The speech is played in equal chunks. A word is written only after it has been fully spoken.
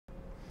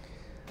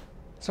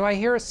So I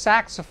hear a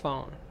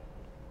saxophone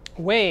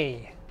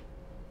way,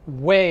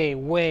 way,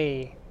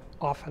 way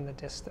off in the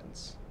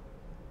distance.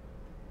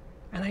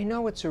 And I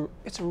know it's a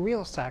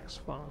real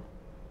saxophone,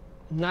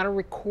 not a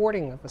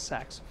recording of a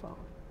saxophone.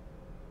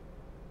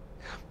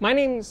 My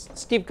name's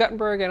Steve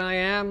Guttenberg, and I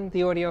am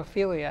the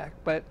audiophiliac,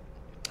 but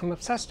I'm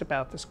obsessed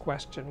about this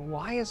question.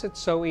 Why is it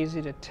so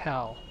easy to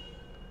tell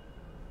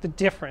the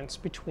difference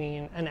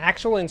between an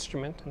actual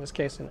instrument, in this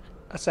case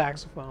a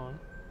saxophone,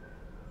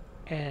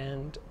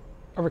 and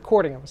a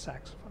recording of a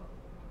saxophone?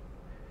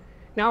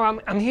 Now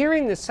I'm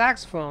hearing this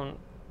saxophone,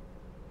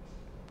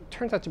 it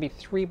turns out to be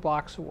 3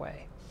 blocks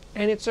away,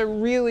 and it's a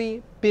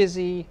really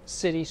busy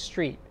city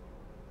street.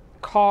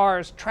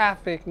 Cars,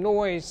 traffic,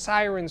 noise,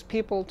 sirens,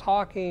 people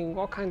talking,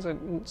 all kinds of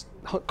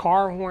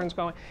car horns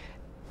going.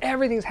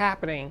 Everything's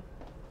happening,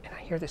 and I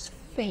hear this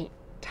faint,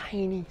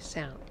 tiny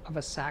sound of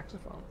a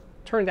saxophone.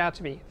 Turned out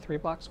to be 3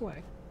 blocks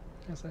away,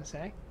 as I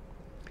say.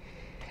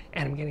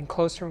 And I'm getting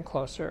closer and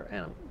closer,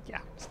 and yeah,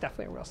 it's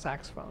definitely a real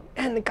saxophone.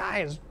 And the guy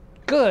is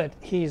good.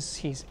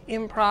 He's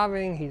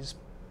improvising, he's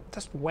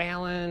just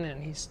wailing,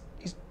 and he's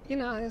you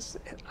know, it's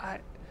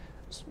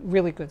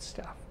really good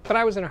stuff. But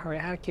I was in a hurry,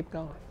 I had to keep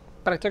going.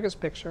 But I took his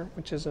picture,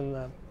 which is in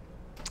the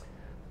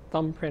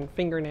thumbprint,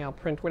 fingernail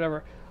print,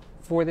 whatever,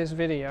 for this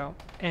video.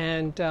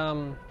 And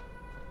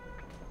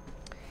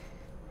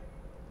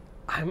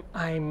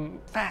I'm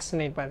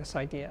fascinated by this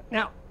idea.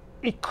 Now,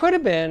 it could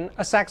have been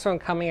a saxophone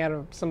coming out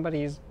of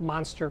somebody's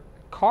monster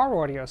car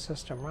audio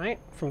system, right?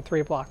 From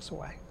 3 blocks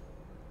away.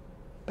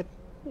 But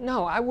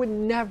no, I would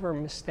never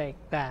mistake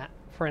that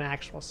for an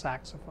actual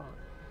saxophone.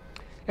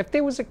 If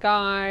there was a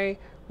guy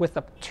with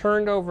a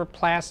turned over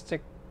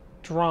plastic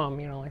drum,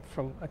 you know, like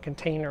from a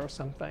container or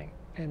something,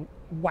 and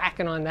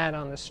whacking on that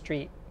on the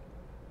street,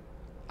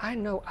 I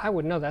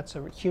would know that's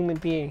a human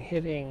being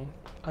hitting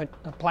a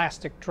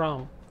plastic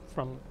drum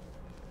from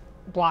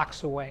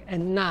blocks away,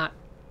 and not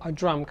a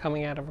drum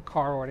coming out of a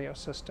car audio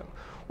system,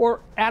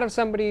 or out of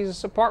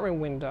somebody's apartment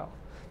window,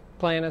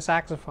 playing a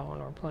saxophone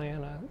or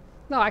playing a.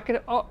 No, I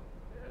could. Oh,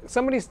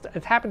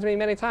 it happened to me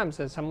many times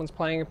that someone's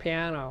playing a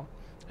piano,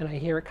 and I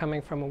hear it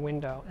coming from a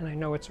window, and I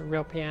know it's a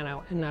real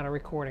piano and not a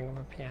recording of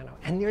a piano.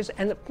 And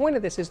the point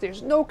of this is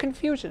there's no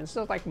confusion. It's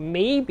not like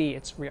maybe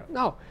it's real.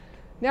 No,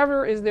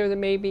 never is there the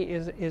maybe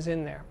is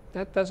in there.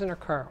 That doesn't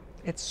occur.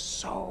 It's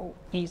so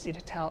easy to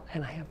tell,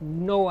 and I have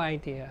no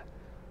idea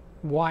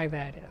why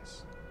that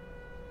is.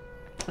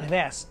 I've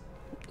asked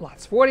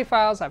lots of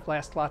audiophiles, I've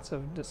asked lots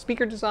of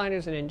speaker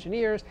designers and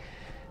engineers.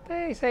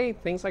 They say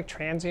things like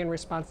transient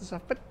response and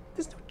stuff, but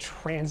there's no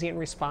transient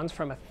response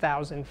from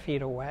 1,000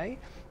 feet away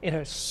in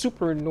a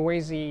super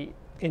noisy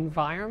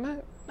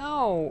environment.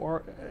 No,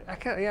 or I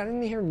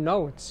didn't hear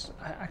notes.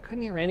 I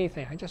couldn't hear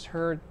anything. I just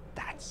heard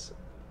that's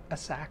a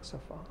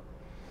saxophone.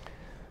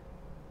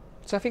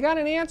 So if you got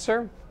an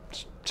answer,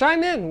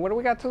 chime in. What do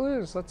we got to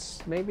lose?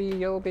 Maybe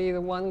you'll be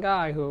the one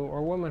guy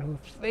or woman who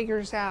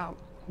figures out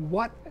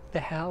what the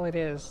hell it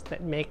is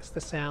that makes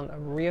the sound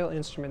of real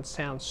instruments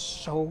sound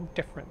so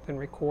different than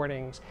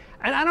recordings.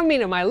 And I don't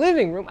mean in my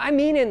living room, I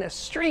mean in the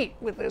street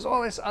with there's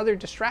all this other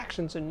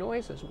distractions and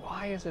noises.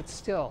 Why is it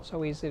still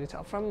so easy to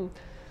tell? From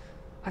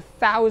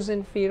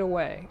 1,000 feet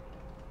away,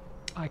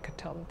 I could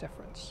tell the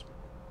difference.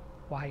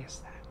 Why is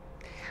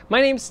that?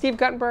 My name's Steve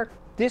Guttenberg.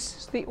 This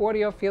is the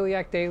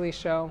Audiophiliac Daily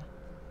Show.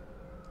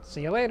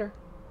 See you later.